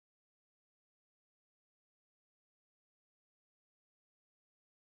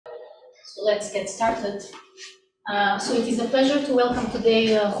So let's get started. So it is a pleasure to welcome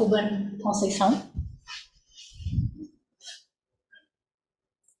today Rúben Conceição.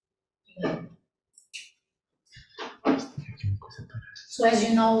 So as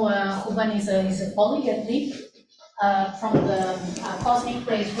you know, Rúben is a colleague at LEAP from the Cosmic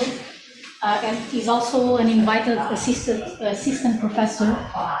Rays group, and he's also an invited assistant professor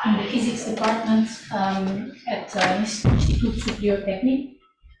in the physics department at Instituto Superior Técnico.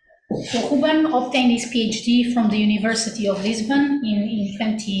 So Rúben obtained his PhD from the University of Lisbon in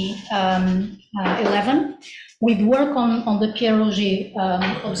 2011 with work on the Pierre Auger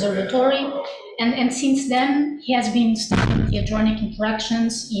Observatory, and since then he has been studying the hadronic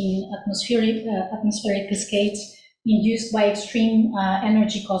interactions in atmospheric cascades induced by extreme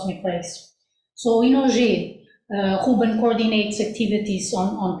energy cosmic rays. So in Auger, Rúben coordinates activities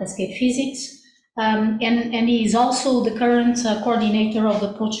on cascade physics, and he is also the current coordinator of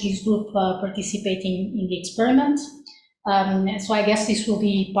the Portuguese group participating in the experiment. So I guess this will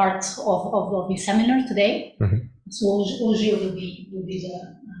be part of the seminar today. Mm-hmm. So Auger will be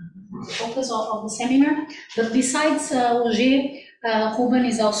the focus of the seminar. But besides Auger, Rúben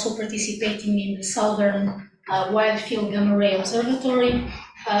is also participating in the Southern Wide Field Gamma Ray Observatory,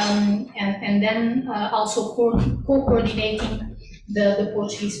 and then also co-coordinating the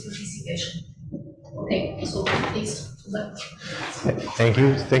Portuguese participation. Okay, so please. Thank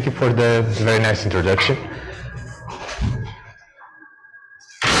you for the very nice introduction.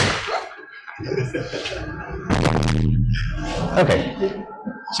 Okay,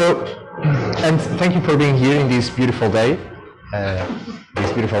 so and thank you for being here in this beautiful day,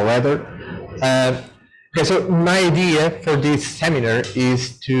 this beautiful weather. Okay, so my idea for this seminar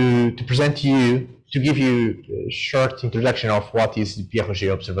is to present to you, to give you a short introduction of what is the Pierre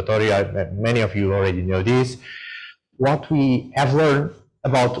Auger Observatory. Many of you already know this. What we have learned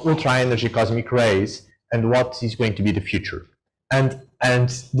about ultra-energy cosmic rays and what is going to be the future. And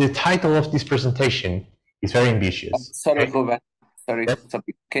the title of this presentation is very ambitious. Sorry, Rúben. Sorry.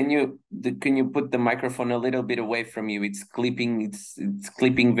 Can you put the microphone a little bit away from you? It's clipping. It's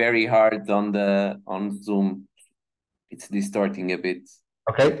clipping very hard on Zoom. It's distorting a bit.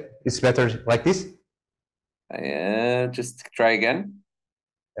 Okay, it's better like this. Just try again.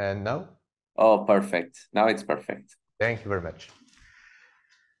 And now? Oh, perfect. Now it's perfect. Thank you very much.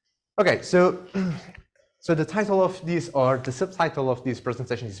 Okay, so the title of this, or the subtitle of this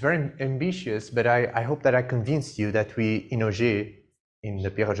presentation, is very ambitious, but I hope that I convinced you that we, in Auger, in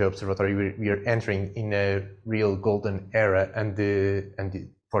the Pierre Auger Observatory, we are entering in a real golden era,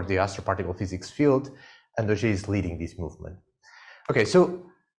 for the astroparticle physics field, and Auger is leading this movement. Okay, so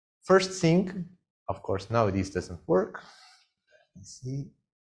first thing, of course, now this doesn't work. Let's see.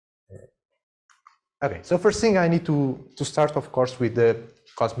 Okay, so first thing I need to start, of course, with the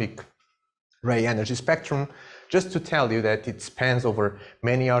cosmic ray energy spectrum, just to tell you that it spans over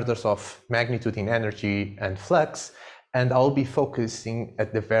many orders of magnitude in energy and flux, and I'll be focusing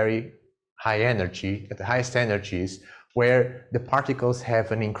at the very high energy, at the highest energies, where the particles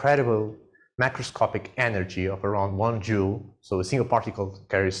have an incredible macroscopic energy of around 1 joule. So a single particle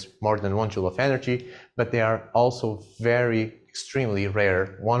carries more than 1 joule of energy, but they are also very extremely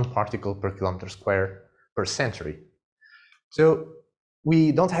rare, 1 particle per kilometer square per century. So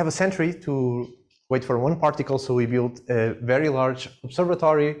we don't have a century to wait for 1 particle, so we built a very large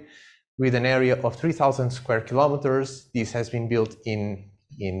observatory with an area of 3,000 square kilometers. This has been built in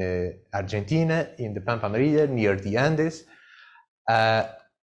Argentina, in the Pampa Amarilla, near the Andes.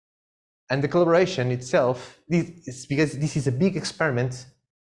 And the collaboration itself, because this is a big experiment,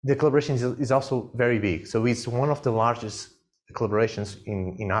 the collaboration is also very big. So it's one of the largest collaborations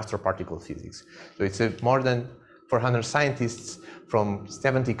in astroparticle physics. So it's more than 400 scientists from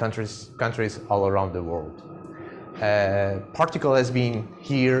 70 countries all around the world. Particle has been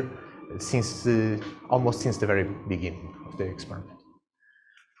here since almost since the very beginning of the experiment.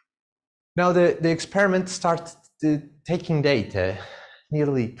 Now the experiment started taking data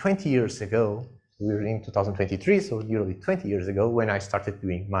nearly 20 years ago. We were in 2023, so nearly 20 years ago when I started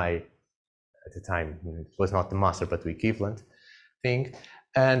doing my, at the time, it was not the master, but the equivalent thing.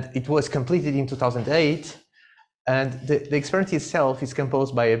 And it was completed in 2008. And the experiment itself is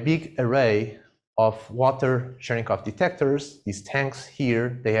composed by a big array of water Cherenkov detectors. These tanks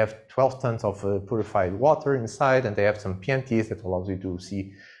here, they have 12 tons of purified water inside, and they have some PMTs that allows you to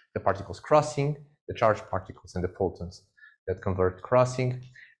see the particles crossing, the charged particles and the photons that convert crossing.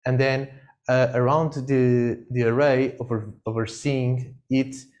 And then around the array overseeing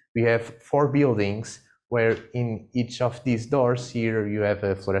it, we have 4 buildings where in each of these doors here you have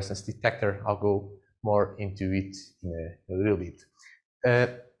a fluorescence detector. I'll go more into it in a little bit.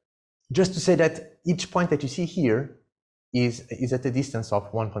 just to say that each point that you see here is at a distance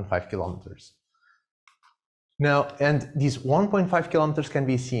of 1.5 kilometers. Now, and these 1.5 kilometers can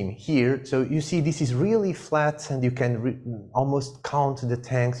be seen here. So you see this is really flat, and you can almost count the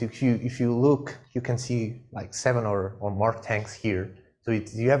tanks. If you look, you can see like 7 or more tanks here. So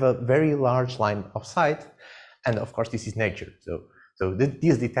you have a very large line of sight, and of course this is nature. So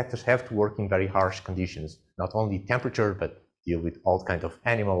these detectors have to work in very harsh conditions, not only temperature, but deal with all kinds of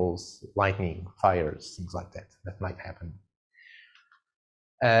animals, lightning, fires, things like that might happen.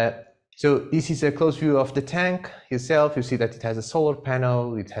 So this is a close view of the tank itself. You see that it has a solar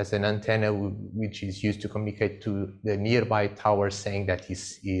panel, it has an antenna which is used to communicate to the nearby towers, saying that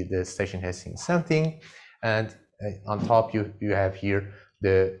the station has seen something. And on top you have here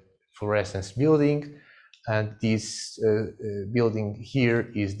the fluorescence building, and this building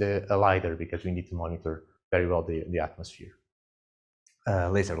here is a LiDAR, because we need to monitor very well the atmosphere.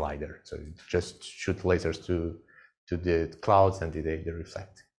 Laser LiDAR, so it just shoots lasers to the clouds and they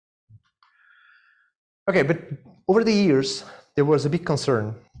reflect. Okay, but over the years, there was a big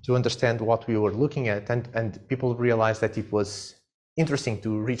concern to understand what we were looking at, and people realized that it was interesting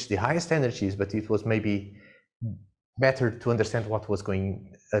to reach the highest energies, but it was maybe better to understand what was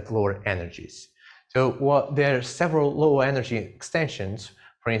going at lower energies. So there are several low energy extensions.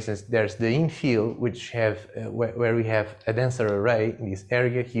 For instance, there's the infill, which where we have a denser array in this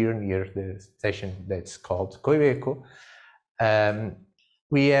area here near the station that's called Coibeco.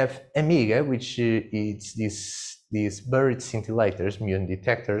 We have Amiga, which is these buried scintillators, muon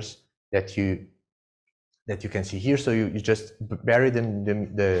detectors that you can see here. So you just bury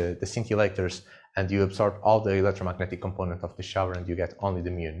the scintillators, and you absorb all the electromagnetic component of the shower, and you get only the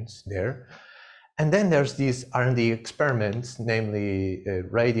muons there. And then there's these R&D experiments, namely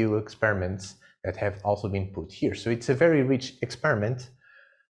radio experiments, that have also been put here. So it's a very rich experiment.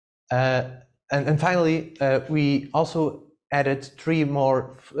 And finally, we also added 3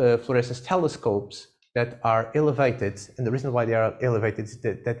 more fluorescence telescopes that are elevated. And the reason why they are elevated is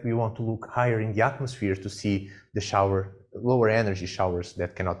that we want to look higher in the atmosphere to see the lower energy showers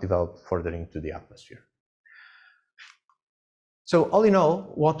that cannot develop further into the atmosphere. So all in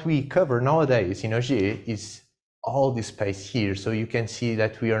all, what we cover nowadays in Auger is all this space here. So you can see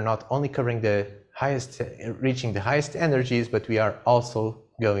that we are not only covering reaching the highest energies, but we are also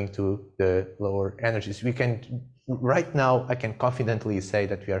going to the lower energies. Right now, I can confidently say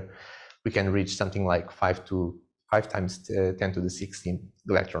that we can reach something like 5 times 10 to the 16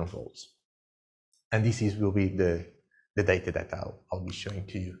 electron volts. And this will be the data that I'll be showing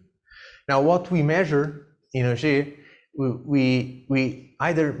to you. Now, what we measure in Auger, we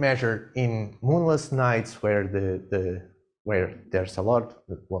either measure in moonless nights where there's a lot,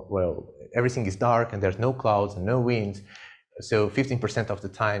 well, everything is dark and there's no clouds and no wind. So 15% of the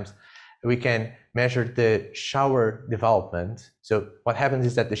times we can measure the shower development. So what happens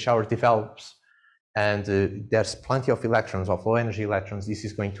is that the shower develops, and there's plenty of electrons, of low energy electrons. This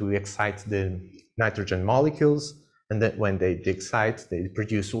is going to excite the nitrogen molecules, and then when they excite, they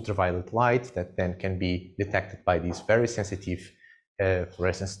produce ultraviolet light that then can be detected by these very sensitive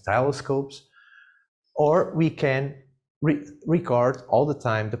fluorescence telescopes. Or we can record all the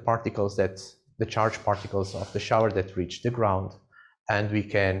time the particles the charged particles of the shower that reach the ground, and we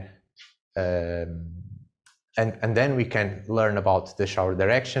can and then we can learn about the shower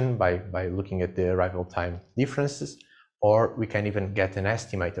direction by looking at the arrival time differences, or we can even get an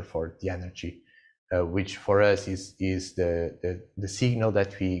estimator for the energy, which for us is the signal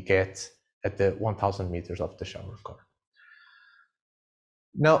that we get at the 1000 meters of the shower core.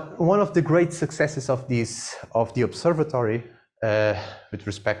 Now, one of the great successes of the observatory,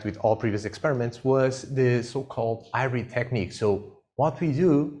 with all previous experiments, was the so-called hybrid technique. So what we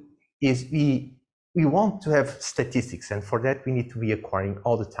do is we want to have statistics, and for that we need to be acquiring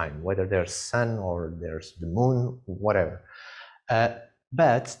all the time, whether there's sun or there's the moon, whatever.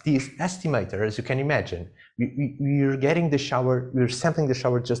 But this estimator, as you can imagine, we're getting the shower, we're sampling the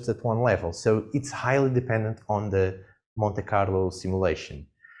shower just at one level, so it's highly dependent on the Monte Carlo simulation.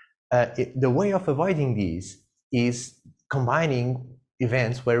 The way of avoiding these is combining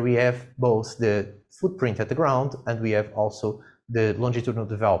events where we have both the footprint at the ground and we have also the longitudinal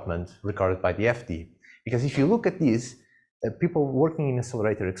development recorded by the FD. Because if you look at this, people working in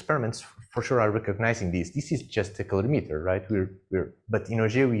accelerator experiments for sure are recognizing this. This is just a calorimeter, right? But in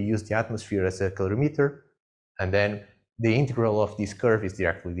Auger we use the atmosphere as a calorimeter, and then the integral of this curve is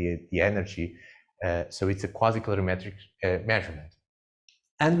directly the energy. So it's a quasi-calorimetric measurement.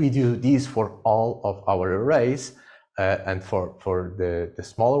 And we do this for all of our arrays and for the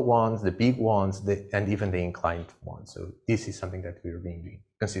smaller ones, the big ones, and even the inclined ones. So this is something that we're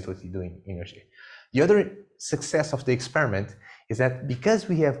consistently doing in UHE. The other success of the experiment is that because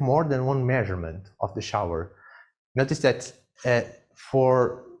we have more than one measurement of the shower, notice that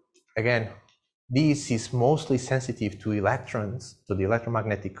again, this is mostly sensitive to electrons, to the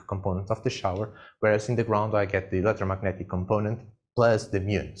electromagnetic component of the shower, whereas in the ground I get the electromagnetic component plus the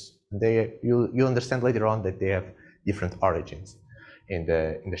muons. You understand later on that they have different origins in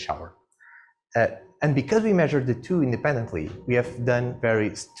the shower. And because we measured the two independently, we have done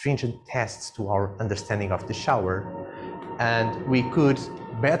very stringent tests to our understanding of the shower, and we could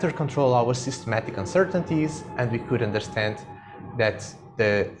better control our systematic uncertainties, and we could understand that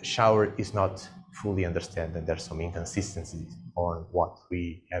the shower is not fully understood, and there's some inconsistencies on what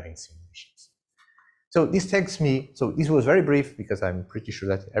we have in simulations. So this takes me, so this was very brief because I'm pretty sure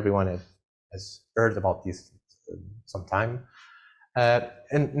that everyone has heard about this sometime.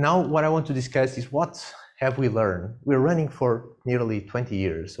 And now what I want to discuss is what have we learned? We're running for nearly 20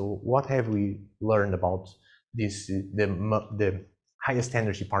 years. So what have we learned about this, the highest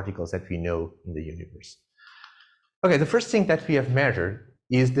energy particles that we know in the universe? Okay, the first thing that we have measured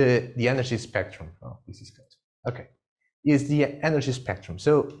is the energy spectrum. Oh, this is good. Okay, is the energy spectrum.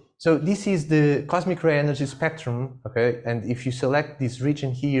 So this is the cosmic ray energy spectrum. Okay, and if you select this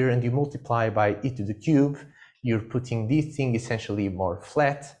region here and you multiply by e to the cube, you're putting this thing essentially more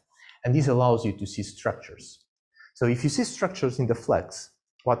flat, and this allows you to see structures. So if you see structures in the flux,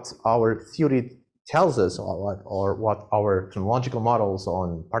 what our theory tells us, or what our cosmological models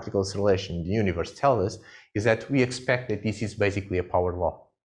on particle acceleration in the universe tell us, is that we expect that this is basically a power law.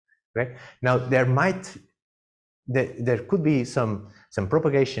 Right? Now there could be some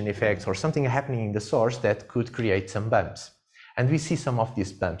propagation effects or something happening in the source that could create some bumps. And we see some of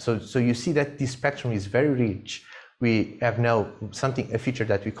these bumps. So you see that this spectrum is very rich. We have now a feature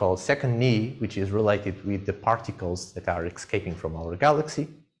that we call second knee, which is related with the particles that are escaping from our galaxy.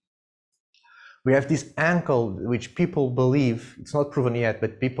 We have this ankle, which people believe, it's not proven yet,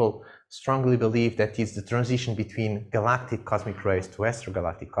 but people strongly believe that is the transition between galactic cosmic rays to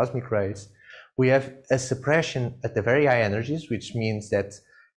extragalactic cosmic rays. We have a suppression at the very high energies, which means that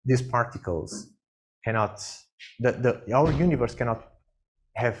these particles cannot, our universe cannot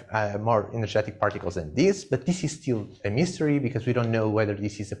have more energetic particles than this, but this is still a mystery because we don't know whether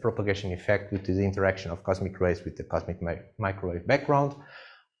this is a propagation effect due to the interaction of cosmic rays with the cosmic microwave background,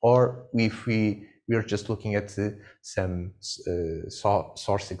 or if we are just looking at some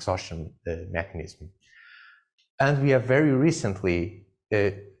source exhaustion mechanism. And we have very recently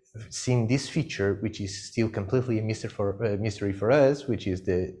seen this feature, which is still completely a mystery for us, which is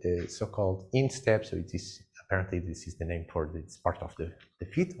the so-called int step. So it is apparently this is the name for this part of the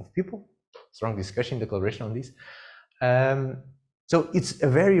feet of people. Strong discussion in the collaboration on this. So it's a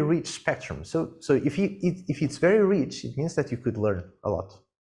very rich spectrum. So if it's very rich, it means that you could learn a lot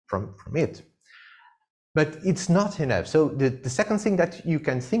from it. But it's not enough. So the second thing that you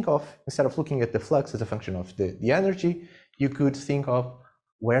can think of, instead of looking at the flux as a function of the energy, you could think of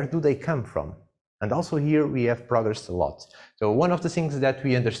where do they come from? And also here we have progressed a lot. So one of the things that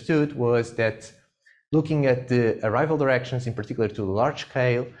we understood was that looking at the arrival directions, in particular to a large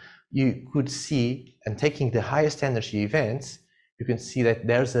scale, you could see, and taking the highest energy events, you can see that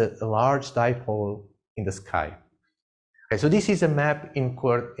there's a large dipole in the sky. Okay, so this is a map in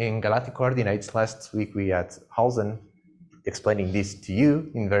galactic coordinates. Last week we had Halsen explaining this to you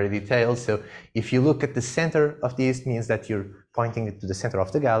in very detail. So if you look at the center of this, means that you're pointing it to the center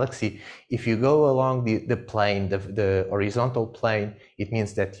of the galaxy. If you go along the plane, the horizontal plane, it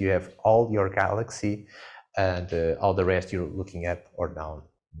means that you have all your galaxy, and all the rest you're looking up or down,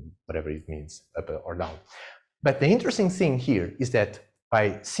 whatever it means, up or down. But the interesting thing here is that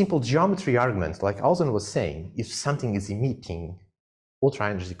by simple geometry arguments, like Halsen was saying, if something is emitting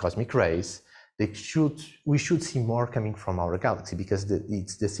ultra-energy cosmic rays, we should see more coming from our galaxy because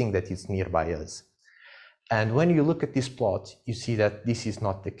it's the thing that is nearby us. And when you look at this plot, you see that this is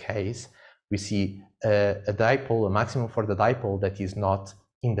not the case. We see a dipole, a maximum for the dipole that is not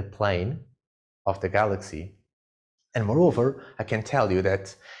in the plane of the galaxy. And moreover, I can tell you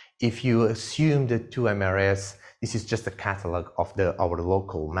that if you assume the 2 MRS, this is just a catalog of our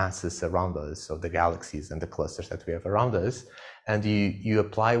local masses around us, so the galaxies and the clusters that we have around us, and you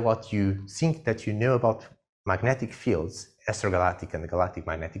apply what you think that you know about magnetic fields, extragalactic and galactic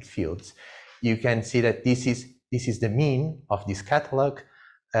magnetic fields, you can see that this is the mean of this catalog,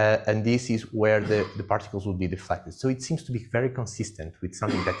 and this is where the particles will be deflected. So it seems to be very consistent with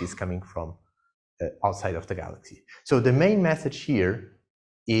something that is coming from outside of the galaxy. So the main message here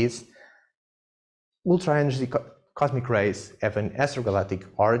is ultra-energy cosmic rays have an astrogalactic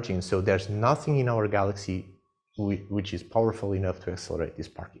origin, so there's nothing in our galaxy which is powerful enough to accelerate these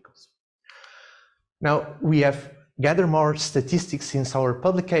particles. Now, we have gathered more statistics since our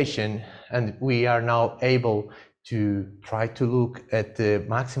publication, and we are now able to try to look at the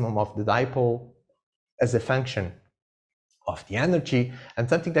maximum of the dipole as a function of the energy. And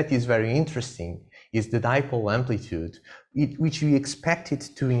something that is very interesting is the dipole amplitude, which we expect it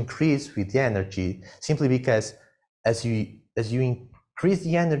to increase with the energy, simply because as you increase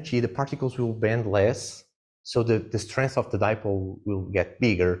the energy, the particles will bend less, so the strength of the dipole will get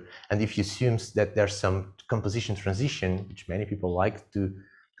bigger. And if you assume that there's some composition transition, which many people like to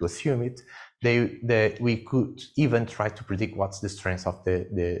assume it, we could even try to predict what's the strength of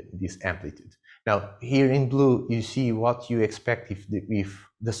this amplitude. Now, here in blue, you see what you expect if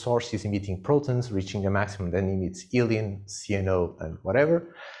the source is emitting protons, reaching a maximum, then emits helium, CNO, and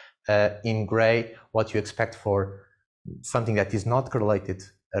whatever. In gray, what you expect for something that is not correlated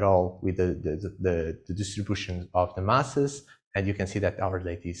at all with the distribution of the masses, and you can see that our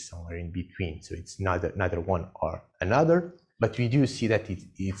data is somewhere in between, so it's neither one or another, but we do see that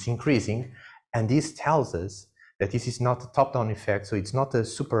it's increasing, and this tells us that this is not a top-down effect, so it's not a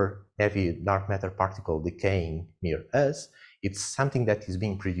super heavy dark matter particle decaying near us, it's something that is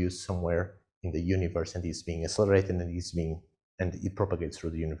being produced somewhere in the universe and is being accelerated and it propagates through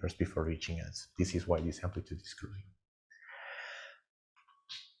the universe before reaching us. This is why this amplitude is growing.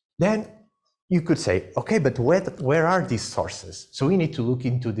 Then you could say, okay, but where are these sources? So we need to look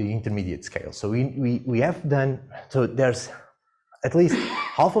into the intermediate scale. So we have done, so there's at least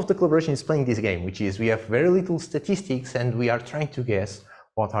half of the collaboration is playing this game, which is we have very little statistics and we are trying to guess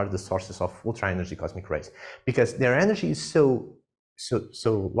what are the sources of ultra energy cosmic rays, because their energy is so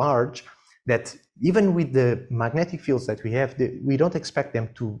large that even with the magnetic fields that we have, we don't expect them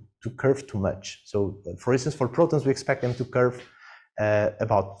to curve too much. So for instance, for protons, we expect them to curve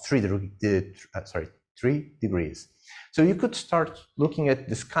about 3 degrees. So you could start looking at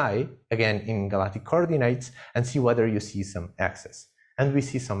the sky, again in galactic coordinates, and see whether you see some axes. And we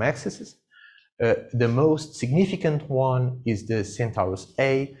see some axes. The most significant one is the Centaurus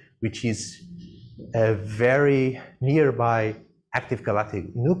A, which is a very nearby active galactic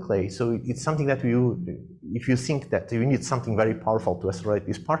nuclei. So it's something that if you think that you need something very powerful to accelerate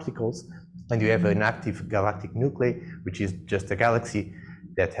these particles, and you have an active galactic nuclei, which is just a galaxy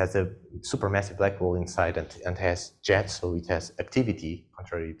that has a supermassive black hole inside and has jets, so it has activity,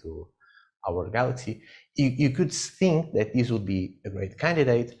 contrary to our galaxy. You could think that this would be a great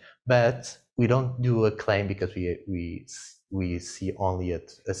candidate, but we don't do a claim because we see only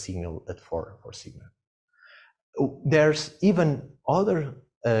a signal at 4 sigma. There's even other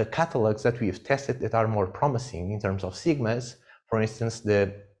catalogs that we have tested that are more promising in terms of sigmas. For instance,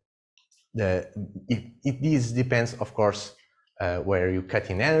 this depends, of course, where you cut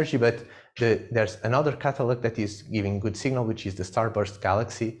in energy, but there's another catalog that is giving good signal, which is the starburst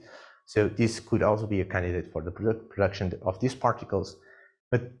galaxy. So this could also be a candidate for the production of these particles.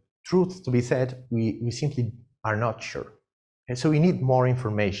 But truth to be said, we simply are not sure. And so we need more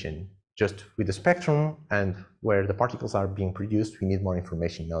information. Just with the spectrum and where the particles are being produced, we need more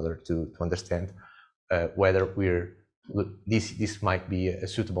information in order to understand whether this might be a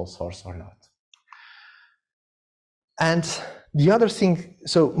suitable source or not. And the other thing,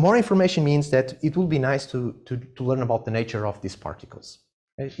 so more information means that it will be nice to learn about the nature of these particles.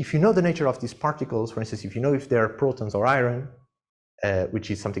 If you know the nature of these particles, for instance, if you know if they are protons or iron, which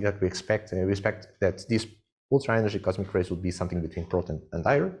is something that we expect that these ultra energy cosmic rays would be something between proton and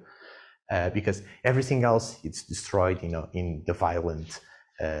iron, because everything else it's destroyed, in the violent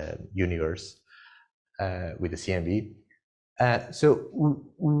universe with the CMB. So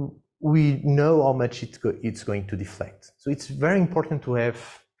we know how much it's going to deflect. So it's very important to have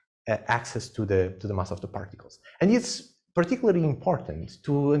access to the mass of the particles, and it's particularly important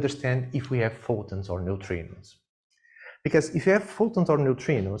to understand if we have photons or neutrinos, because if you have photons or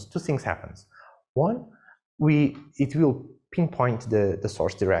neutrinos, two things happen. One, it will pinpoint the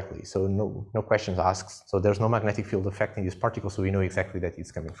source directly, so no questions asked. So there's no magnetic field affecting this particle, so we know exactly that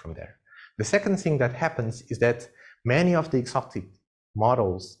it's coming from there. The second thing that happens is that many of the exotic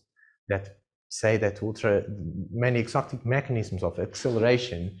models that say that many exotic mechanisms of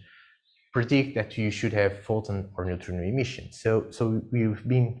acceleration predict that you should have photon or neutrino emission. So we've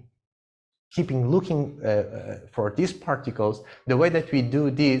been looking for these particles. The way that we do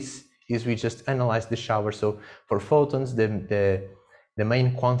this is we just analyze the shower. So for photons, the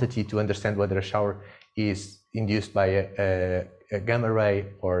main quantity to understand whether a shower is induced by a gamma ray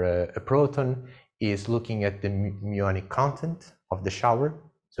or a proton is looking at the muonic content of the shower.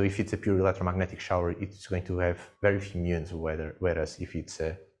 So if it's a pure electromagnetic shower, it's going to have very few muons, whereas if it's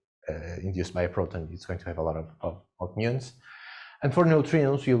induced by a proton, it's going to have a lot of muons. And for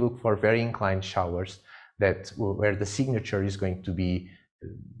neutrinos, you look for very inclined showers where the signature is going to be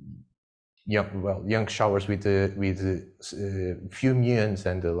young showers with few muons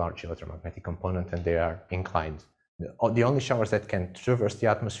and a large electromagnetic component, and they are inclined. The only showers that can traverse the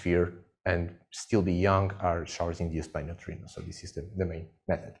atmosphere and still be young are showers induced by neutrinos. So this is the main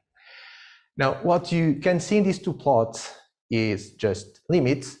method. Now, what you can see in these two plots is just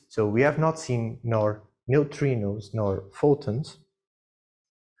limits. So we have not seen nor neutrinos nor photons.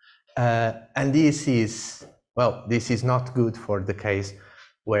 And this is not good for the case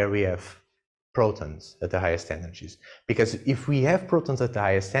where we have protons at the highest energies. Because if we have protons at the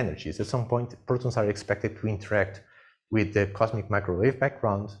highest energies, at some point, protons are expected to interact with the cosmic microwave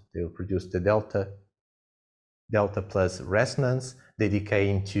background. They'll produce the delta plus resonance. They decay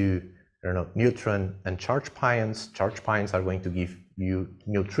into, I don't know, neutron and charge pions. Charge pions are going to give you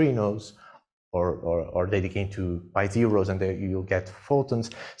neutrinos, or they decay into pi zeros, and you'll get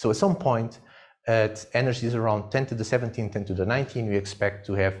photons. So at some point, at energies around 10 to the 17, 10 to the 19, we expect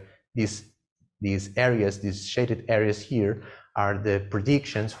to have these areas, these shaded areas here, are the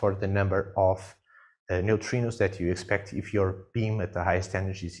predictions for the number of neutrinos that you expect if your beam at the highest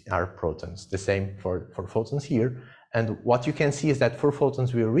energies are protons. The same for photons here. And what you can see is that for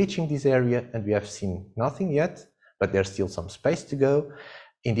photons, we are reaching this area and we have seen nothing yet, but there's still some space to go.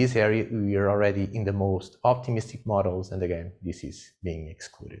 In this area, we are already in the most optimistic models, and again, this is being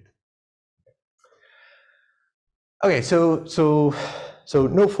excluded. Okay, so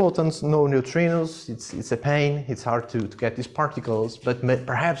no photons, no neutrinos. It's a pain. It's hard to get these particles, but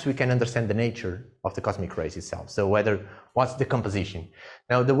perhaps we can understand the nature of the cosmic rays itself. So what's the composition?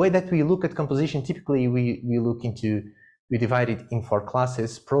 Now, the way that we look at composition, typically we divide it in 4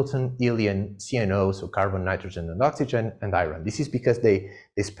 classes: proton, helium, CNO, so carbon, nitrogen, and oxygen, and iron. This is because they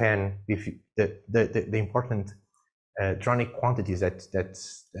span the important dronic quantities that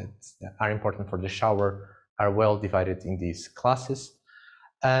are important for the shower are well divided in these classes.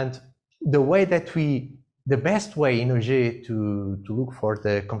 And the best way in Auger to look for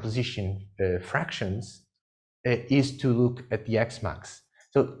the composition fractions is to look at the X-max.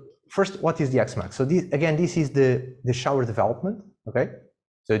 So first, what is the X-max? So this is the shower development, okay?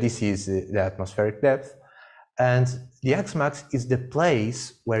 So this is the atmospheric depth. And the X-max is the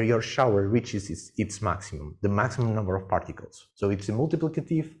place where your shower reaches its maximum, the maximum number of particles. So it's a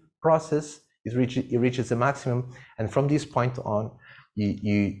multiplicative process. It reaches the maximum. And from this point on,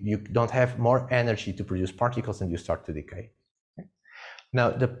 you don't have more energy to produce particles and you start to decay. Okay?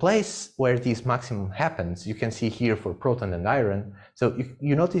 Now, the place where this maximum happens, you can see here for proton and iron. So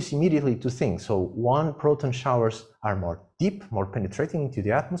you notice immediately 2 things. So one, proton showers are more deep, more penetrating into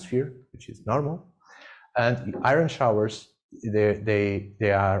the atmosphere, which is normal. And the iron showers,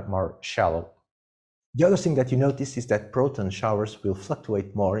 they are more shallow. The other thing that you notice is that proton showers will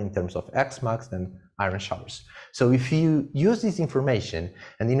fluctuate more in terms of X-max than iron showers. So if you use this information,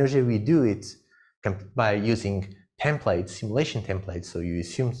 and in Auger we do it by using templates, simulation templates, so you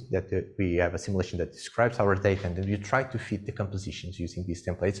assume that we have a simulation that describes our data, and then you try to fit the compositions using these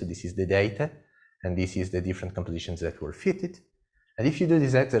templates. So this is the data, and this is the different compositions that were fitted. And if you do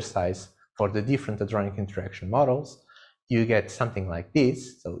this exercise for the different hadronic interaction models, you get something like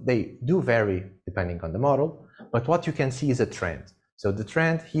this. So they do vary depending on the model, but what you can see is a trend. So the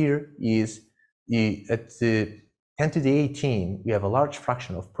trend here is at the 10 to the 18, we have a large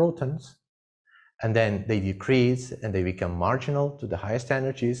fraction of protons, and then they decrease and they become marginal to the highest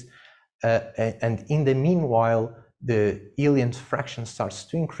energies. And in the meanwhile, the helium's fraction starts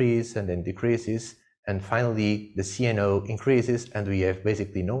to increase and then decreases. And finally, the CNO increases and we have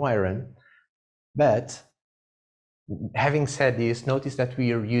basically no iron. But having said this, notice that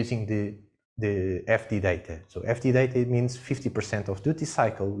we are using the FD data. So FD data means 50% of duty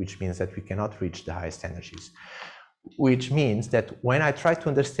cycle, which means that we cannot reach the highest energies. Which means that when I try to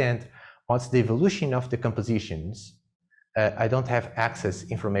understand what's the evolution of the compositions, I don't have access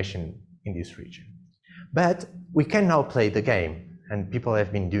information in this region. But we can now play the game, and people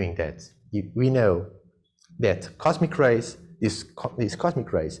have been doing that. We know that cosmic rays, these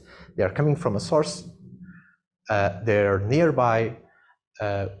cosmic rays, they are coming from a source. They're nearby.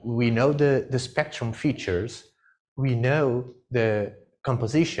 We know the spectrum features. We know the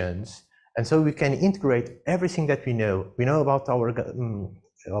compositions, and so we can integrate everything that we know. We know about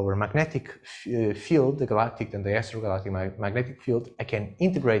our magnetic field, the galactic and the extragalactic magnetic field. I can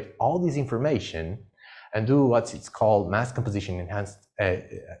integrate all this information and do what's called mass composition enhanced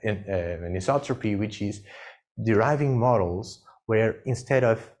anisotropy, which is deriving models where instead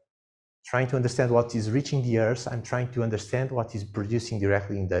of trying to understand what is reaching the Earth, I'm trying to understand what is producing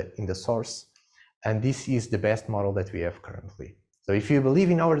directly in the source. And this is the best model that we have currently. So if you believe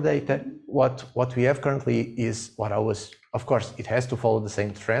in our data, what we have currently is what I was, of course, it has to follow the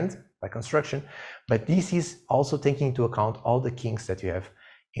same trend by construction, but this is also taking into account all the kinks that you have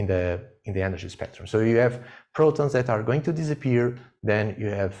in the energy spectrum. So you have protons that are going to disappear, then you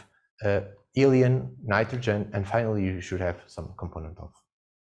have helium, nitrogen, and finally you should have some component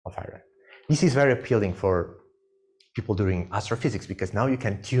of iron. This is very appealing for people doing astrophysics, because now you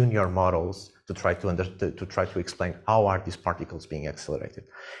can tune your models to try to explain how are these particles being accelerated.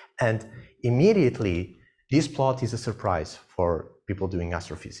 And immediately, this plot is a surprise for people doing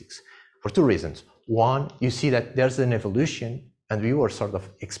astrophysics for two reasons. One, you see that there's an evolution, and we were sort of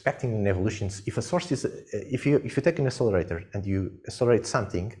expecting an evolution. If a source is, if you take an accelerator and you accelerate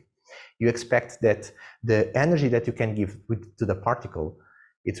something, you expect that the energy that you can give to the particle,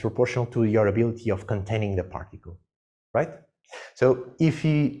 it's proportional to your ability of containing the particle, right? So if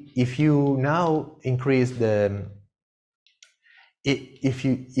you now increase the,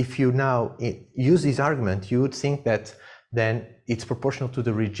 if you now use this argument, you would think that then it's proportional to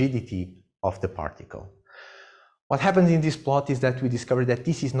the rigidity of the particle. What happens in this plot is that we discovered that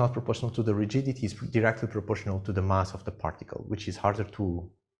this is not proportional to the rigidity, it's directly proportional to the mass of the particle, which is harder to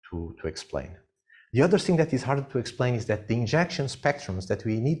explain. The other thing that is harder to explain is that the injection spectrums that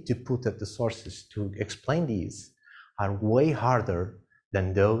we need to put at the sources to explain these are way harder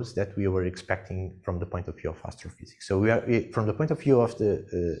than those that we were expecting from the point of view of astrophysics. So from the point of view of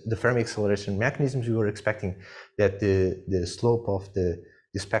the Fermi acceleration mechanisms, we were expecting that the slope of the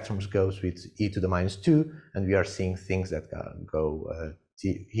spectrums goes with e to the -2, and we are seeing things that go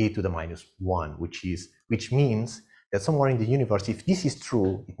e to the -1, which means that somewhere in the universe, if this is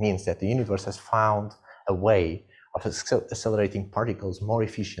true, it means that the universe has found a way of accelerating particles more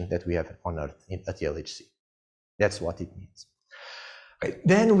efficient than we have on Earth at the LHC. That's what it means.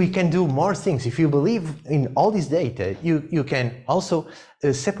 Then we can do more things. If you believe in all this data, you can also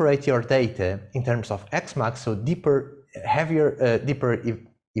separate your data in terms of Xmax, so deeper, heavier, deeper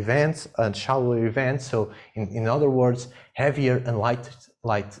events and shallower events. So in other words, heavier and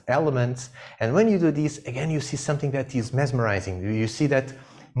light elements. And when you do this, again, you see something that is mesmerizing. You see that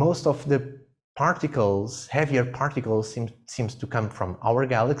most of the particles, heavier particles, seems to come from our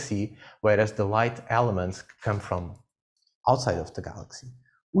galaxy, whereas the light elements come from outside of the galaxy.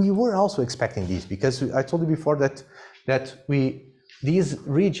 We were also expecting this, because I told you before that this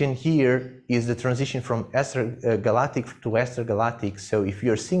region here is the transition from extragalactic to extragalactic. So if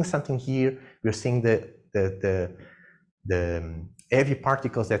you're seeing something here, you're seeing the heavy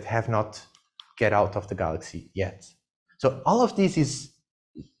particles that have not get out of the galaxy yet. So all of this is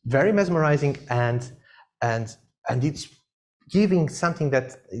very mesmerizing, and it's giving something that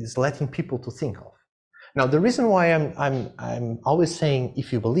is letting people to think of. Now, the reason why I'm always saying if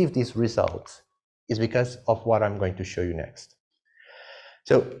you believe these results is because of what I'm going to show you next.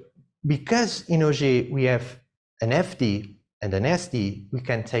 So because in Auger we have an FD and an SD, we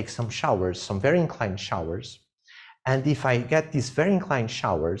can take some showers, some very inclined showers. And if I get these very inclined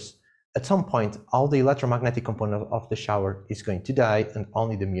showers, at some point, all the electromagnetic component of the shower is going to die, and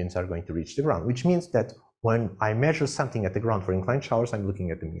only the muons are going to reach the ground, which means that when I measure something at the ground for inclined showers, I'm looking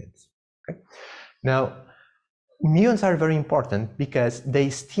at the muons. Okay? Now, muons are very important because they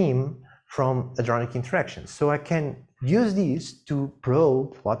stem from hadronic interactions. So I can use these to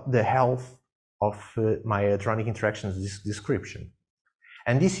probe what the health of my hadronic interactions description.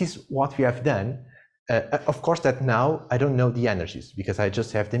 And this is what we have done. Of course, that now I don't know the energies because I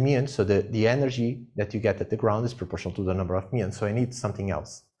just have the muons. So the energy that you get at the ground is proportional to the number of muons. So I need something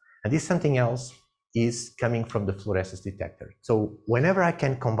else. And this something else is coming from the fluorescence detector. So whenever I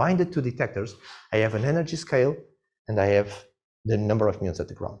can combine the two detectors, I have an energy scale and I have the number of muons at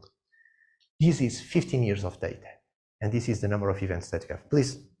the ground. This is 15 years of data. And this is the number of events that you have.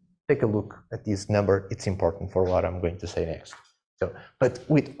 Please take a look at this number. It's important for what I'm going to say next. So, but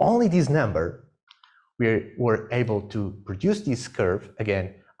with only this number, we were able to produce this curve.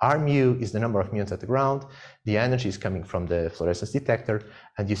 Again, R mu is the number of muons at the ground. The energy is coming from the fluorescence detector.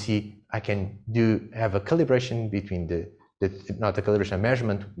 And you see, I can have a calibration between not a calibration, a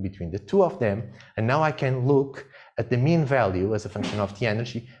measurement between the two of them. And now I can look at the mean value as a function of the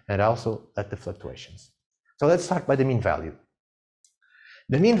energy and also at the fluctuations. So let's start by the mean value.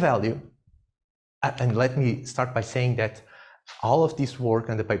 The mean value, and let me start by saying that all of this work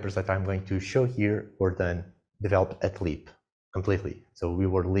and the papers that I'm going to show here were developed at LEAP completely. So we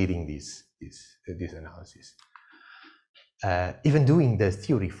were leading this analysis, even doing the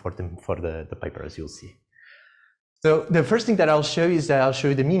theory for the paper, as you'll see. So the first thing that I'll show you is that I'll show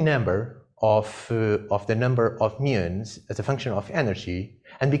you the mean number of the number of muons as a function of energy.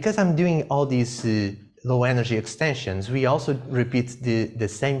 And because I'm doing all these low energy extensions, we also repeat the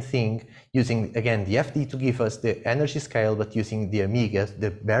same thing using, again, the FD to give us the energy scale, but using the amigas, the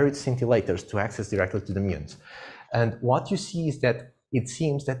buried scintillators, to access directly to the muons. And what you see is that it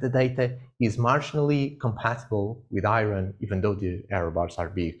seems that the data is marginally compatible with iron, even though the error bars are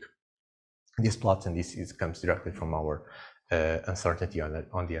big. These plots, and this comes directly from our uncertainty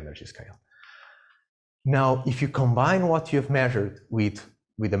on the energy scale. Now, if you combine what you've measured with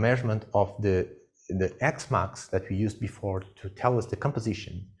the measurement of the X max that we used before to tell us the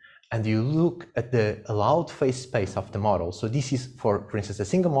composition, and you look at the allowed phase space of the model. So this is for instance, a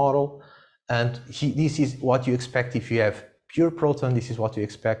single model, and this is what you expect if you have pure proton. This is what you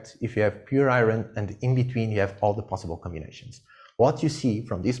expect if you have pure iron, and in between you have all the possible combinations. What you see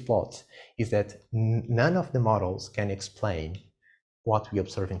from these plots is that none of the models can explain what we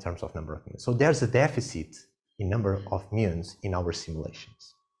observe in terms of number of muons. So there's a deficit in number of muons in our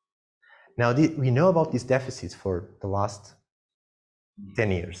simulations. Now, we know about these deficits for the last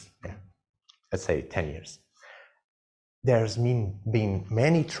 10 years. Yeah. Let's say 10 years. There's been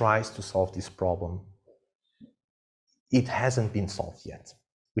many tries to solve this problem. It hasn't been solved yet,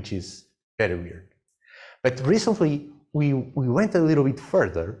 which is very weird. But recently, we went a little bit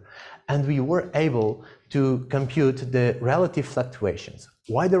further, and we were able to compute the relative fluctuations.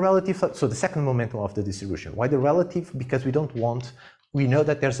 Why the relative? So the second momentum of the distribution. Why the relative? Because we know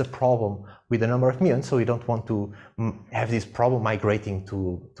that there's a problem with the number of muons, so we don't want to have this problem migrating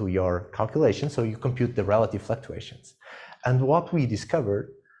to your calculation, so you compute the relative fluctuations. And what we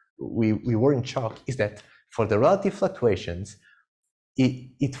discovered, we were in shock, is that for the relative fluctuations,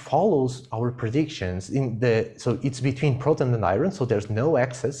 it follows our predictions so it's between proton and iron, so there's no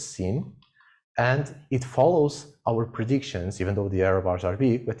excess seen, and it follows our predictions, even though the error bars are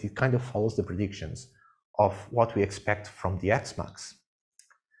big, but it kind of follows the predictions of what we expect from the X max.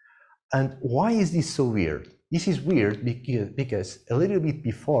 And why is this so weird? This is weird because a little bit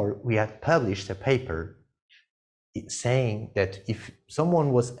before we had published a paper saying that if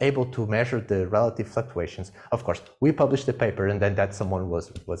someone was able to measure the relative fluctuations, of course, we published the paper and then that someone was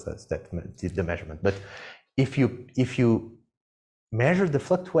us that did the measurement. But if you measure the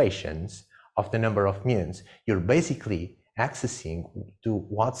fluctuations of the number of muons, you're basically accessing to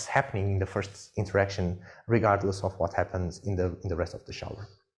what's happening in the first interaction, regardless of what happens in the rest of the shower.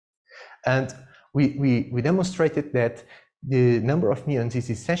 And we demonstrated that the number of muons is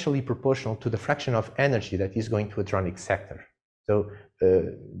essentially proportional to the fraction of energy that is going to a hadronic sector. So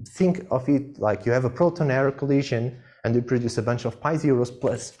think of it like you have a proton-error collision and you produce a bunch of pi zeros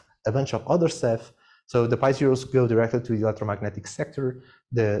plus a bunch of other stuff. So the pi zeros go directly to the electromagnetic sector.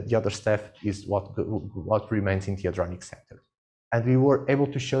 The other stuff is what remains in the hadronic sector. And we were able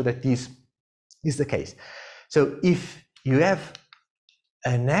to show that this is the case. So if you have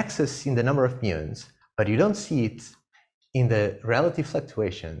an excess in the number of muons, but you don't see it in the relative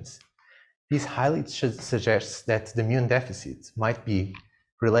fluctuations, this highly suggests that the muon deficit might be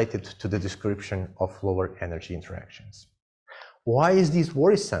related to the description of lower energy interactions. Why is this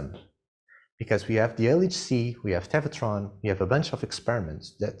worrisome? Because we have the LHC, we have Tevatron, we have a bunch of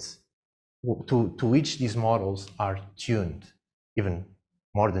experiments to which these models are tuned, even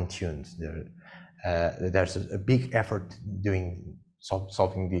more than tuned. There's a big effort doing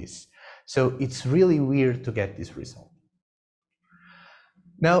solving this. So it's really weird to get this result.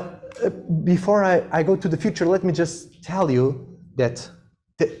 Now, before I go to the future, let me just tell you that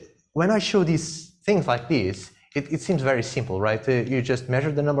when I show these things like this, it seems very simple, right? You just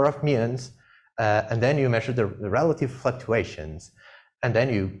measure the number of muons, and then you measure the relative fluctuations, and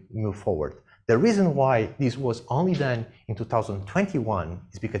then you move forward. The reason why this was only done in 2021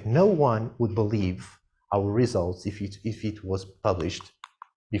 is because no one would believe our results if it was published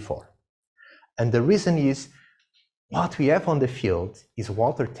before. And the reason is, what we have on the field is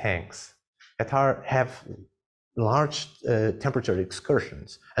water tanks that have large temperature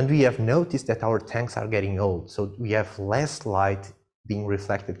excursions. And we have noticed that our tanks are getting old, so we have less light being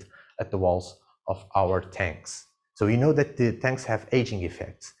reflected at the walls of our tanks. So we know that the tanks have aging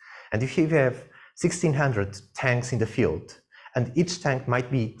effects. And if you have 1,600 tanks in the field, and each tank might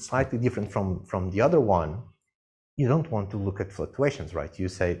be slightly different from the other one, you don't want to look at fluctuations, right? You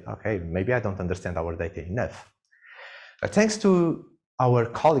say, okay, maybe I don't understand our data enough. But thanks to our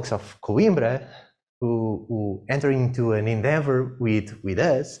colleagues of Coimbra, who entered into an endeavor with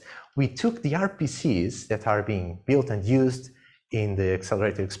us, we took the RPCs that are being built and used in the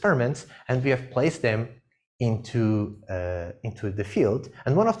accelerator experiments, and we have placed them into the field.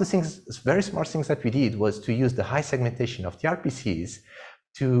 And one of the things, very smart things that we did was to use the high segmentation of the RPCs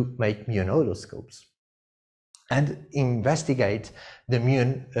to make muon odoscopes and investigate the muon,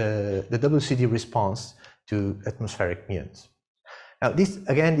 the WCD response to atmospheric muons. Now,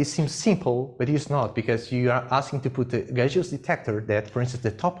 this seems simple, but it's not, because you are asking to put a gaseous detector that, for instance,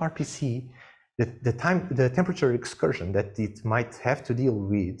 the top RPC, the temperature excursion that it might have to deal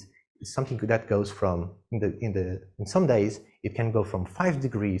with is something that goes from, in some days, it can go from 5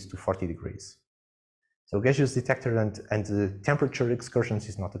 degrees to 40 degrees. So gaseous detector and the temperature excursions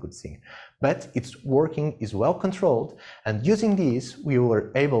is not a good thing, but it's working, is well controlled, and using this, we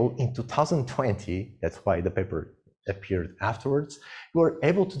were able in 2020, that's why the paper appeared afterwards, we were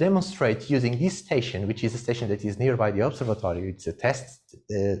able to demonstrate using this station, which is a station that is nearby the observatory. It's a test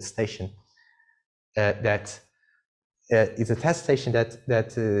station that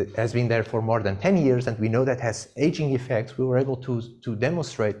has been there for more than 10 years, and we know that has aging effects. We were able to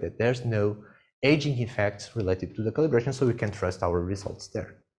demonstrate that there's no aging effects related to the calibration, so we can trust our results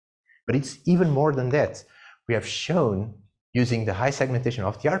there. But it's even more than that. We have shown, using the high segmentation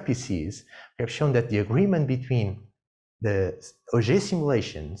of the RPCs, we have shown that the agreement between the Auger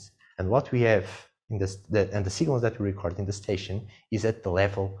simulations and what we have in and the signals that we record in the station is at the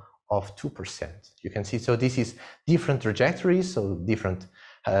level of 2%. You can see, so this is different trajectories, so different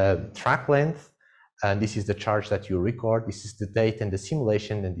track length, and this is the charge that you record, this is the date and the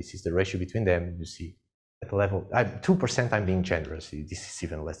simulation, and this is the ratio between them. You see at the level, 2%, I'm being generous, this is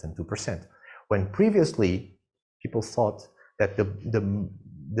even less than 2%. When previously, people thought that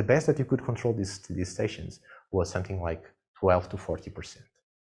the best that you could control these stations was something like 12 to 40%.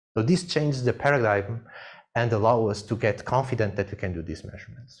 So this changes the paradigm and allow us to get confident that we can do these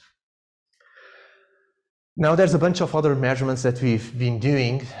measurements. Now there's a bunch of other measurements that we've been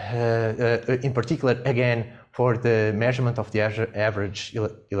doing, in particular, again, for the measurement of the average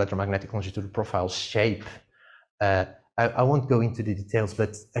electromagnetic longitudinal profile shape. I won't go into the details,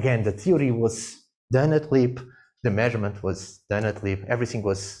 but again, the theory was done at LEAP, the measurement was done at LEAP, everything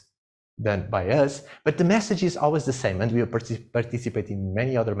was done by us, but the message is always the same, and we participate in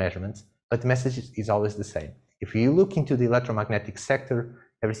many other measurements, but the message is always the same. If you look into the electromagnetic sector,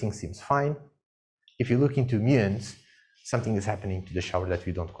 everything seems fine. If you look into muons, something is happening to the shower that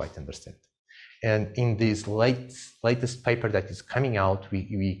we don't quite understand. And in this latest paper that is coming out,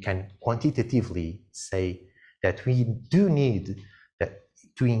 we can quantitatively say that we do need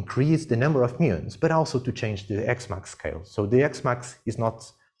to increase the number of muons, but also to change the X-max scale. So the X-max is not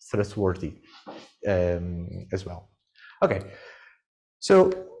trustworthy as well. Okay,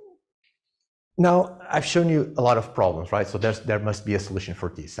 so now I've shown you a lot of problems, right? So there must be a solution for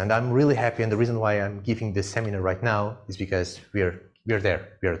this, and I'm really happy. And the reason why I'm giving this seminar right now is because we're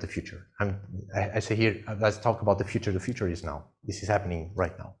there. We are at the future. I say here, let's talk about the future. The future is now. This is happening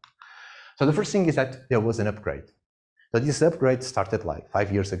right now. So the first thing is that there was an upgrade. So this upgrade started like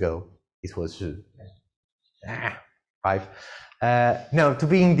 5 years ago. It was to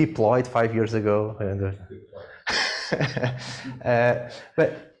being deployed 5 years ago.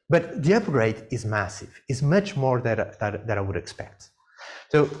 But the upgrade is massive. It's much more than I would expect.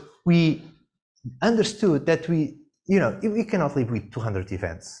 So we understood that we cannot live with 200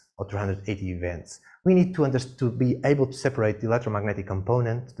 events or 280 events. We need to be able to separate the electromagnetic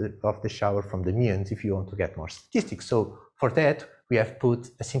component of the shower from the muons if you want to get more statistics. So for that, we have put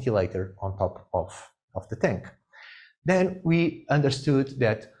a scintillator on top of the tank. Then we understood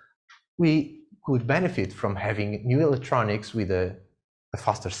that we could benefit from having new electronics with a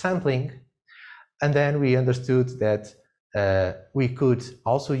faster sampling. And then we understood that we could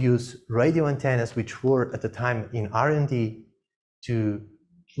also use radio antennas, which were at the time in R&D, to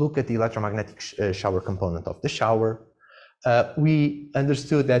look at the electromagnetic shower component of the shower. We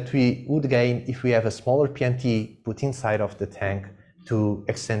understood that we would gain if we have a smaller PMT put inside of the tank to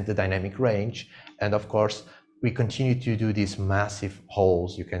extend the dynamic range. And of course, we continue to do these massive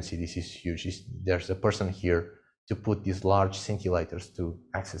holes. You can see this is huge. There's a person here to put these large scintillators to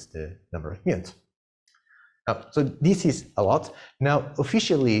access the number of muons. So this is a lot. Now,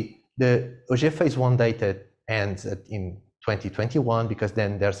 officially, the Auger phase 1 data ends in 2021, because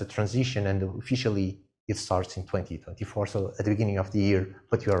then there's a transition, and officially it starts in 2024. So at the beginning of the year,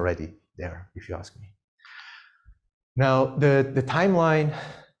 but you're already there, if you ask me. Now, the timeline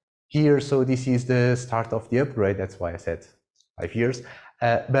here, so this is the start of the upgrade. That's why I said 5 years.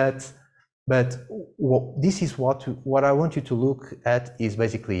 But this is what I want you to look at is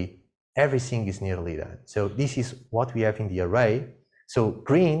basically everything is nearly done. So this is what we have in the array. So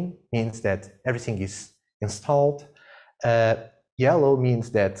green means that everything is installed. Yellow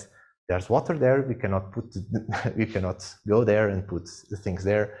means that there's water there, we cannot put, we cannot go there and put the things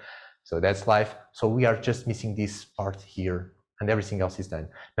there. So that's life. So we are just missing this part here, and everything else is done.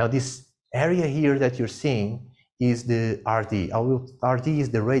 Now this area here that you're seeing is the RD. RD is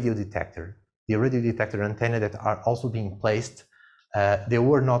the radio detector. The radio detector antenna that are also being placed. They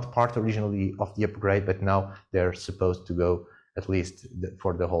were not part originally of the upgrade, but now they're supposed to go at least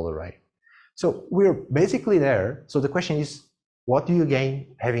for the whole array. So we're basically there. So the question is, what do you gain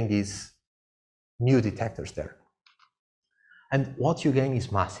having these new detectors there? And what you gain is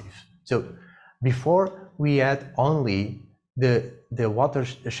massive. So before we had only the water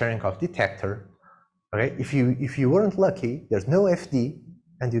Cherenkov detector. Okay, if you weren't lucky, there's no FD,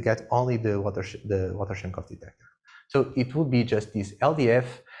 and you get only the water Cherenkov detector. So it would be just this LDF,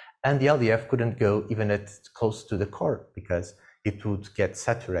 and the LDF couldn't go even at close to the core because it would get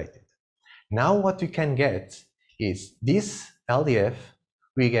saturated. Now what you can get is this LDF.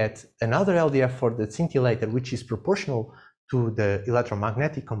 We get another LDF for the scintillator, which is proportional to the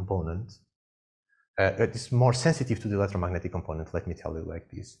electromagnetic component. It's more sensitive to the electromagnetic component, let me tell you like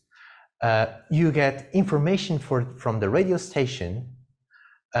this. You get information from the radio station,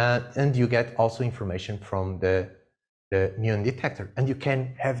 and you get also information from the muon detector, and you can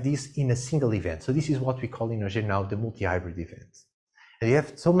have this in a single event. So this is what we call in Auger now the multi-hybrid event. And you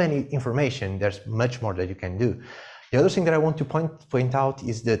have so many information, there's much more that you can do. The other thing that I want to point out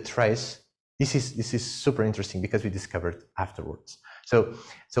is the trace. This is super interesting because we discovered afterwards.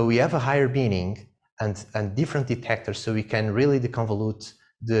 So we have a higher binning and different detectors, so we can really deconvolute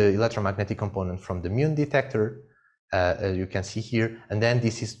the electromagnetic component from the muon detector, as you can see here, and then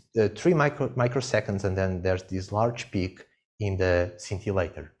this is 3 microseconds, and then there's this large peak in the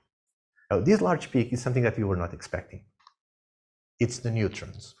scintillator. Now, this large peak is something that we were not expecting. It's the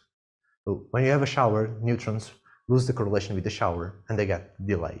neutrons. So when you have a shower, neutrons lose the correlation with the shower, and they get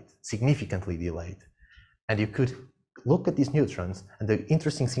delayed, significantly delayed. And you could look at these neutrons, and the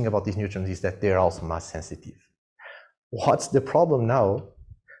interesting thing about these neutrons is that they're also mass sensitive. What's the problem now?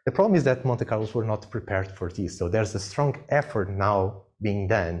 The problem is that Monte Carlos were not prepared for this. So there's a strong effort now being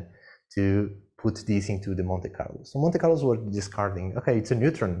done to put this into the Monte Carlos. So Monte Carlos were discarding, okay, it's a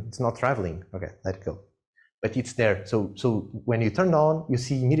neutron, it's not traveling, okay, let it go. But it's there. So when you turn on, you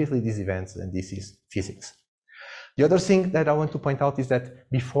see immediately these events, and this is physics. The other thing that I want to point out is that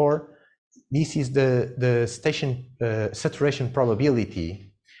before, this is the station saturation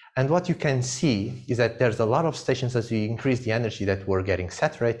probability. And what you can see is that there's a lot of stations as you increase the energy that were getting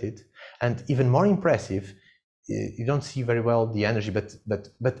saturated. And even more impressive, you don't see very well the energy, but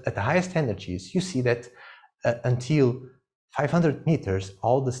at the highest energies, you see that until 500 meters,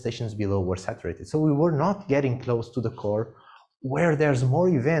 all the stations below were saturated. So we were not getting close to the core where there's more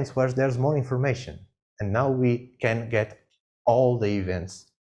events, where there's more information. And now we can get all the events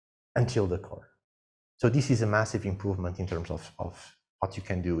until the core. So this is a massive improvement in terms of what you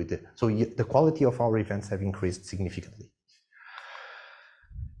can do with it. So the quality of our events have increased significantly.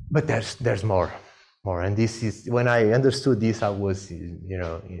 But there's more. And this is, when I understood this, I was,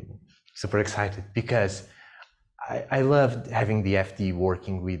 super excited because I loved having the FD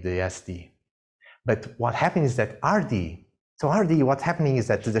working with the SD. But what happened is that RD, what's happening is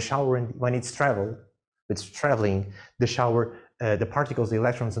that the shower, when it's traveling, the shower, the particles, the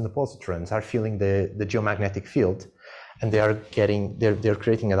electrons and the positrons are feeling the geomagnetic field, and they're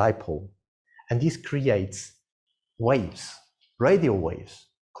creating a dipole. And this creates waves, radio waves,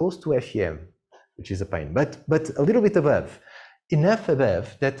 close to FEM, which is a pain, but a little bit above, enough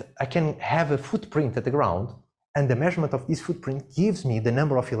above that I can have a footprint at the ground, and the measurement of this footprint gives me the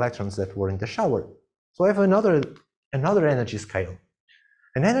number of electrons that were in the shower. So I have another energy scale,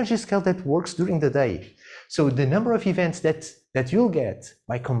 an energy scale that works during the day. So the number of events that you'll get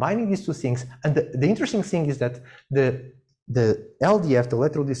by combining these two things, and the interesting thing is that the LDF, the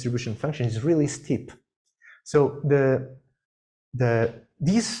lateral distribution function, is really steep. So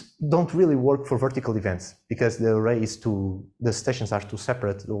these don't really work for vertical events because the stations are too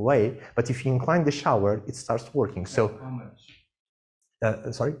separate away. But if you incline the shower, it starts working. So how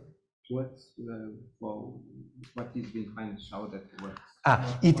much? Sorry. What is the inclined shower that works?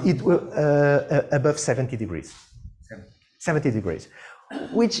 It will above 70 degrees. 70 degrees,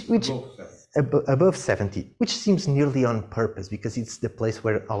 which above 70, which seems nearly on purpose because it's the place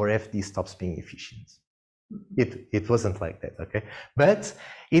where our FD stops being efficient. It wasn't like that, okay? But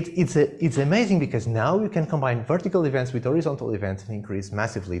it's amazing because now you can combine vertical events with horizontal events and increase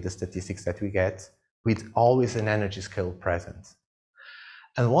massively the statistics that we get with always an energy scale present.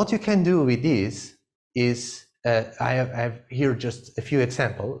 And what you can do with this is, I have here just a few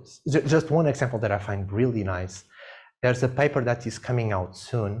examples, just one example that I find really nice. There's a paper that is coming out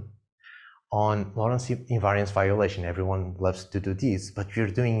soon on Lorentz invariance violation. Everyone loves to do this, but we're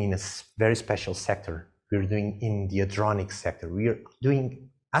doing in a very special sector. We're doing in the hadronic sector. We're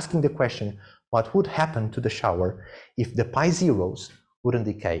asking the question, what would happen to the shower if the pi zeros wouldn't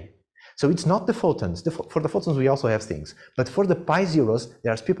decay? So it's not the photons. For the photons, we also have things. But for the pi zeros,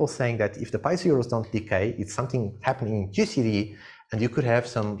 there's people saying that if the pi zeros don't decay, it's something happening in QCD, and you could have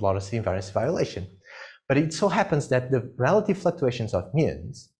some Lorentz invariance violation. But it so happens that the relative fluctuations of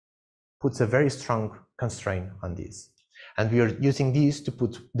muons puts a very strong constraint on this. And we are using these to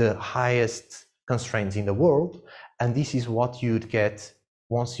put the highest constraints in the world. And this is what you'd get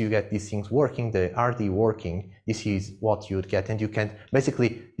once you get these things working, the RD working. This is what you'd get. And you can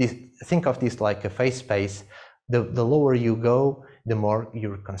basically think of this like a phase space. The lower you go, the more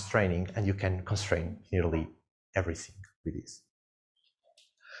you're constraining, and you can constrain nearly everything with this.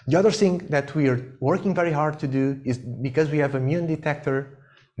 The other thing that we are working very hard to do is, because we have a muon detector,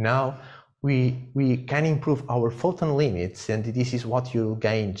 now we can improve our photon limits, and this is what you'll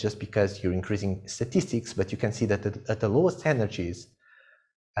gain just because you're increasing statistics, but you can see that at the lowest energies,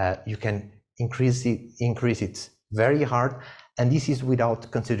 you can increase it very hard, and this is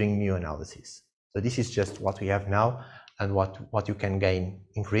without considering mu analysis. So this is just what we have now and what you can gain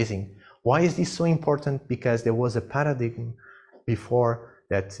increasing. Why is this so important? Because there was a paradigm before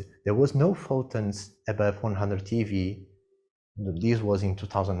that there was no photons above 100 TeV. This was in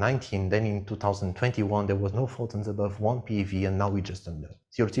 2019. Then in 2021, there was no photons above 1 PeV, and now we just don't know.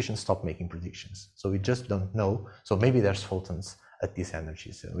 Theoreticians stopped making predictions, so we just don't know. So maybe there's photons at this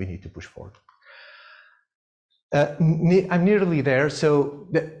energy, so we need to push forward. I'm nearly there. So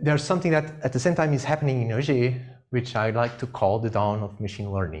there's something that at the same time is happening in Auger, which I like to call the dawn of machine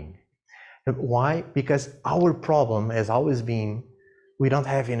learning. Why? Because our problem has always been we don't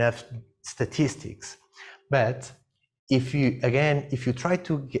have enough statistics. But if you try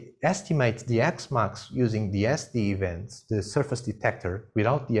to estimate the Xmax using the SD events, the surface detector,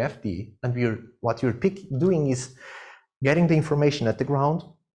 without the FD, and what you're doing is getting the information at the ground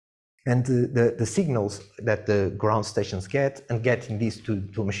and the signals that the ground stations get, and getting these to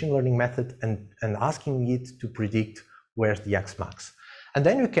a machine learning method and asking it to predict where's the Xmax. And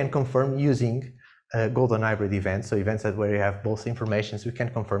then you can confirm using golden hybrid events, so events where you have both informations. We can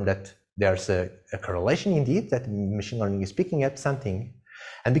confirm that there's a correlation indeed, that machine learning is picking up something.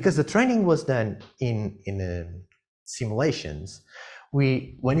 And because the training was done in simulations,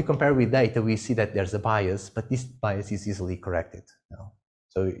 when you compare with data, we see that there's a bias, but this bias is easily corrected now.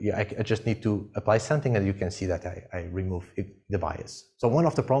 So I just need to apply something, and you can see that I remove the bias. So one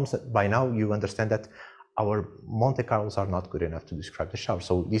of the problems that by now you understand that our Monte Carlos are not good enough to describe the shower.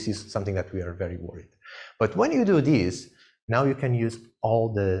 So this is something that we are very worried. But when you do this, now you can use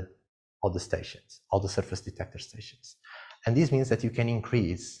all the stations, all the surface detector stations. And this means that you can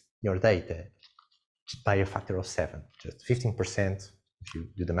increase your data by a factor of 7, just 15%. If you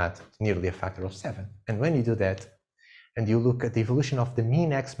do the math, nearly a factor of 7. And when you do that, and you look at the evolution of the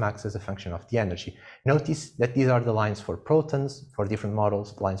mean Xmax as a function of the energy, notice that these are the lines for protons for different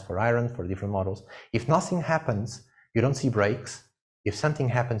models, lines for iron for different models. If nothing happens, you don't see breaks. If something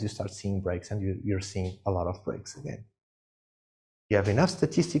happens, you start seeing breaks, and you're seeing a lot of breaks again. You have enough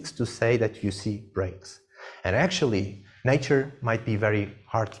statistics to say that you see breaks. And actually, nature might be very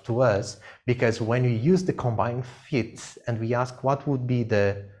hard to us, because when we use the combined fits and we ask what would be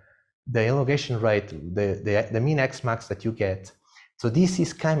the elongation rate, the mean Xmax that you get. So this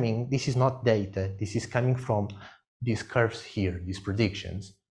is not data, this is coming from these curves here, these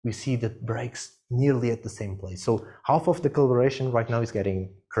predictions. We see that breaks nearly at the same place. So half of the collaboration right now is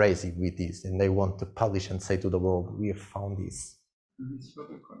getting crazy with this, and they want to publish and say to the world, we have found this.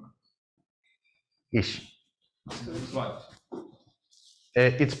 Ish.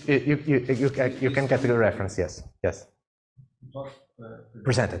 You can get the reference, yes.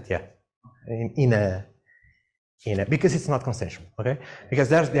 Presented, yeah. In a because it's not consensual, okay? Because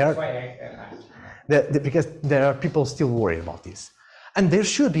because there are people still worried about this, and they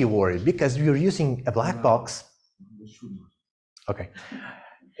should be worried, because we are using a black box. Okay,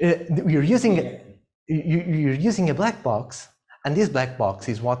 you're using a black box, and this black box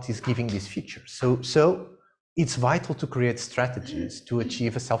is what is giving these features. So it's vital to create strategies to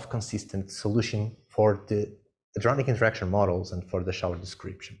achieve a self-consistent solution for the hadronic interaction models and for the shower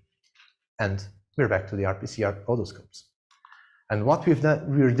description. And we're back to the RPCR odoscopes. And what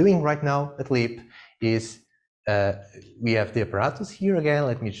we're doing right now at LEAP is we have the apparatus here again.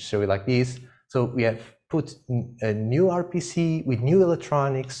 Let me just show you like this. So we have put a new RPC with new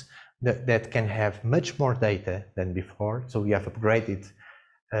electronics that can have much more data than before. So we have upgraded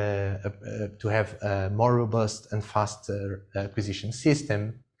to have a more robust and faster acquisition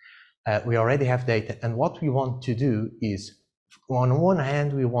system. We already have data, and what we want to do is, on one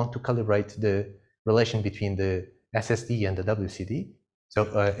hand, we want to calibrate the relation between the SSD and the WCD, so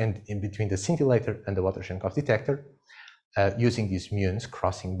and in between the scintillator and the water Cherenkov detector, using these muons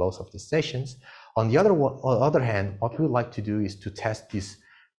crossing both of the stations. On the other hand, what we would like to do is to test these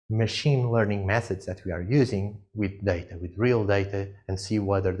machine learning methods that we are using with data, with real data, and see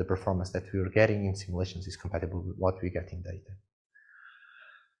whether the performance that we are getting in simulations is compatible with what we get in data.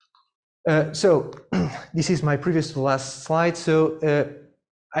 So this is my previous to last slide. So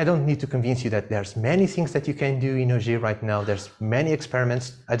I don't need to convince you that there's many things that you can do in Auger right now. There's many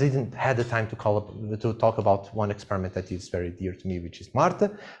experiments. I didn't have the time to talk about one experiment that is very dear to me, which is Marta,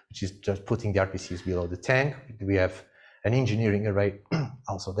 which is just putting the RPCs below the tank. We have an engineering array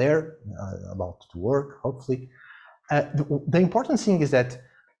also there, about to work, hopefully. The important thing is that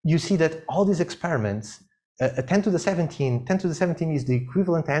you see that all these experiments, 10 to the 17 is the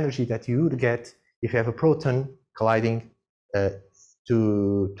equivalent energy that you would get if you have a proton colliding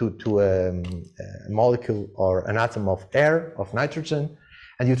to a molecule or an atom of air, of nitrogen,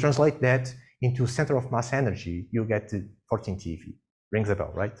 and you translate that into center of mass energy, you get to 14 TeV. Rings a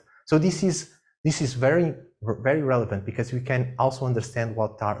bell, right? So this is very relevant because we can also understand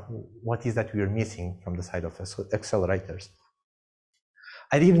what is that we are missing from the side of accelerators.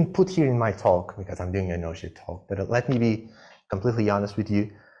 I didn't put here in my talk because I'm doing an Auger talk, but let me be completely honest with you.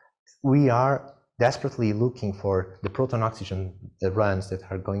 We are desperately looking for the proton oxygen runs that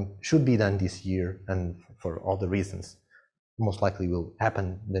should be done this year, and for all the reasons most likely will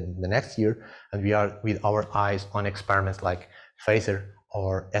happen the next year. And we are with our eyes on experiments like Phaser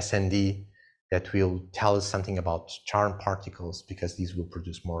or SND that will tell us something about charm particles, because these will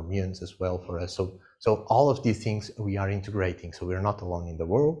produce more muons as well for us. So all of these things we are integrating, so we're not alone in the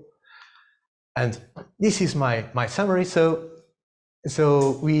world. And this is my summary. So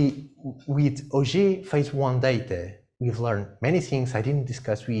with Auger phase 1 data, we've learned many things I didn't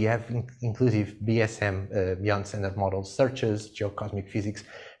discuss. We have inclusive BSM, Beyond Standard Model searches, geocosmic physics,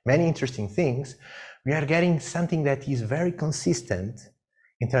 many interesting things. We are getting something that is very consistent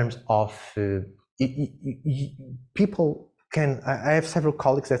in terms of people can. I have several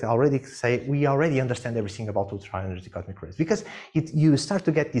colleagues that already say we already understand everything about ultra energy cosmic rays, because you start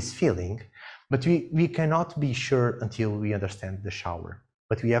to get this feeling, but we cannot be sure until we understand the shower.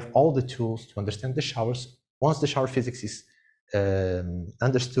 But we have all the tools to understand the showers. Once the shower physics is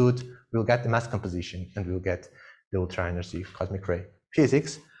understood, we'll get the mass composition and we'll get the ultra energy cosmic ray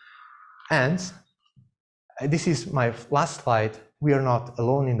physics. And this is my last slide. We are not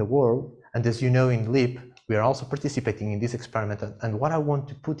alone in the world, and as you know, in LEAP, we are also participating in this experiment. And what I want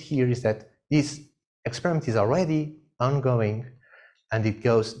to put here is that this experiment is already ongoing, and it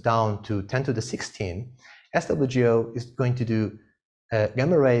goes down to 10 to the 16. SWGO is going to do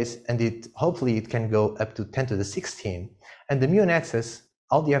gamma rays, and hopefully it can go up to 10 to the 16. And the muon axis,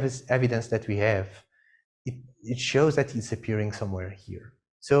 all the evidence that we have, it shows that it's appearing somewhere here.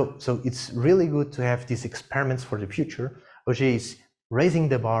 So it's really good to have these experiments for the future. Auger is raising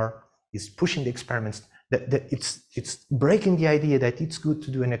the bar, is pushing the experiments. It's breaking the idea that it's good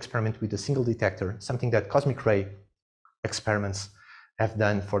to do an experiment with a single detector, something that cosmic ray experiments have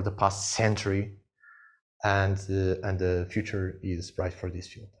done for the past century, and the future is bright for this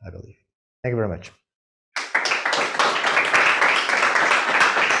field, I believe. Thank you very much.